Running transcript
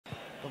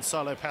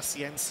Gonzalo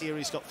Paciencia,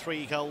 he's got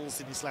 3 goals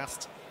in his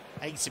last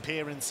 8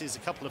 appearances, a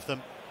couple of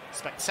them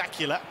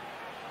spectacular.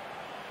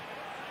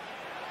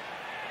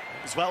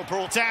 It was well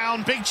brought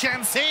down, big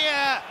chance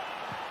here.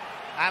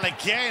 And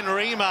again,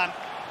 Riemann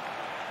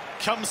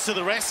comes to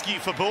the rescue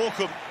for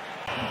Bochum.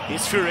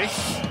 Here's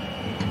Furich.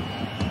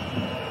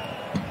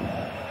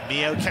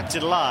 Mio kept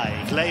it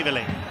alive,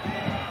 Leveling.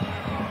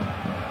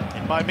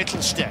 In by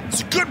Mittelstedt.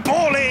 It's a good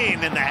ball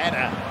in, and the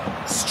header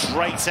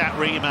straight at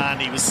Riemann.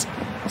 He was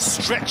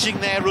stretching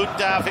there,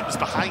 Undav, it was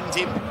behind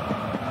him.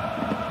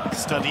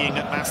 Studying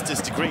at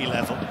master's degree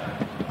level.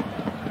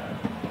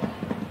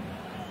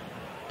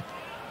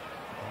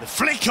 The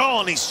flick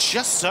on is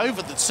just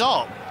over the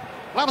top.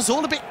 Well, that was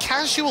all a bit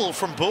casual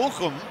from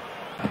Bochum.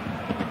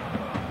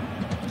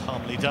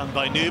 Calmly done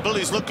by Nubel,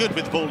 who's looked good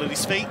with the ball at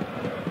his feet.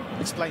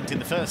 Explained in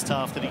the first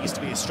half that he used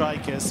to be a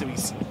striker, so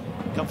he's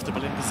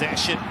comfortable in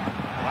possession.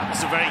 Well, that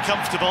wasn't very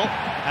comfortable.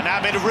 And now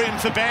a bit of room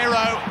for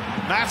Bero.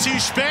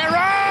 Matthäus Bero!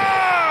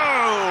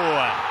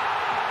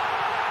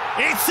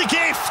 It's a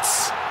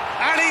gift!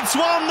 And it's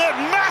one that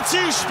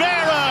Matthäus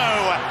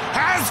Bero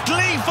has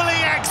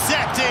gleefully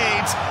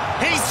accepted.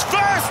 His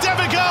first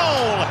ever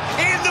goal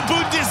in the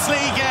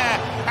Bundesliga.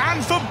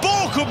 And for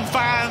Bochum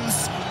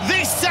fans,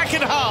 this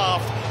second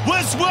half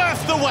was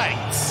worth the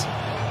wait.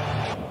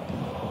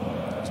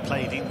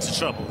 Played into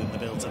trouble in the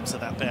build-up to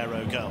that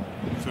Bero goal.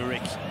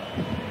 Furich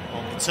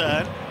on the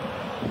turn.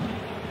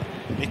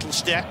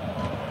 Mittelstedt.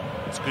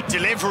 It's good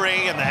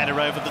delivery and the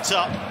header over the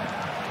top.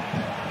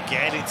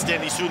 Again, it's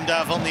Dennis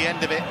Undav on the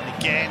end of it. And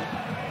again,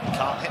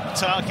 can't hit the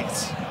target.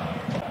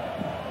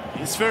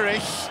 Here's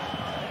Furich.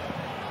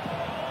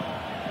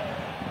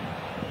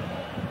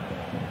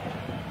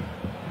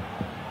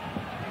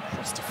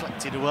 Cross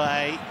deflected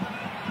away.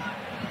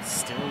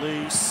 Still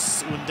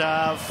loose.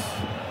 Undav.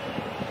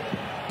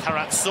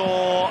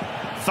 Karatsaw,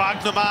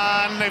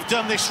 Wagnerman, they've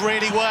done this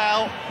really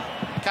well.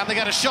 Can they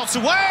get a shot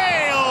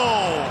away?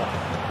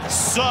 Oh!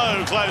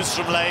 So close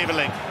from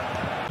Leveling.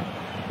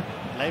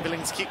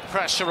 Leveling to keep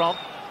pressure on.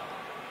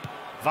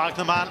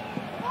 Wagnerman.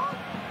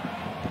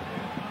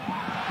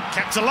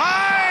 Kept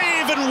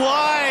alive and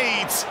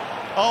wide.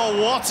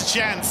 Oh, what a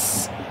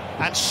chance.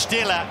 And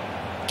Stiller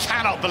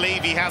cannot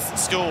believe he hasn't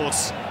scored.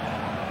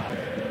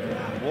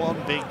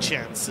 One big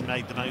chance and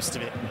made the most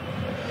of it.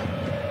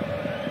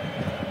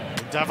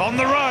 Dav on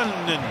the run,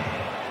 and the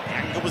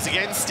angle was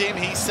against him.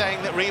 He's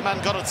saying that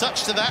Riemann got a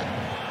touch to that.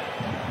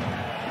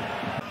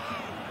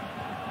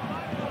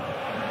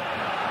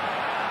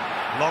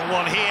 Long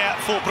one here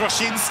for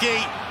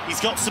Broszinski. He's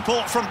got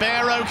support from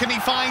Bero. Can he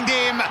find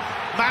him?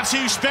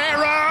 Matthäus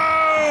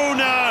Bero!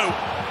 No!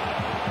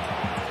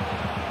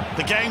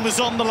 The game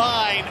was on the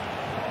line.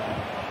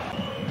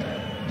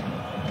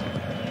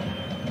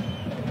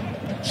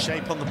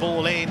 Shape on the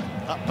ball in,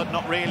 up but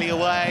not really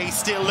away,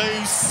 still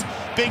loose.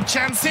 Big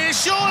chance here,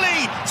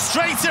 surely!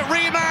 Straight at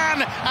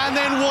Riemann, and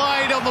then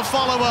wide on the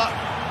follow-up.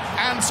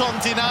 Anton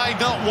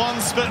denied not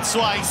once but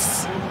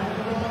twice.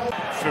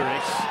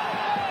 Furich.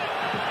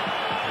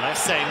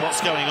 Less saying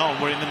what's going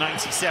on. We're in the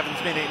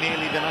 97th minute,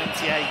 nearly the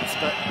 98th,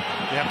 but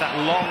we have that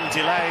long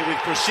delay with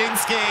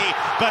Broszinski,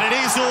 but it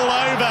is all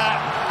over,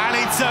 and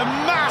it's a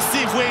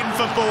massive win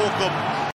for Bochum.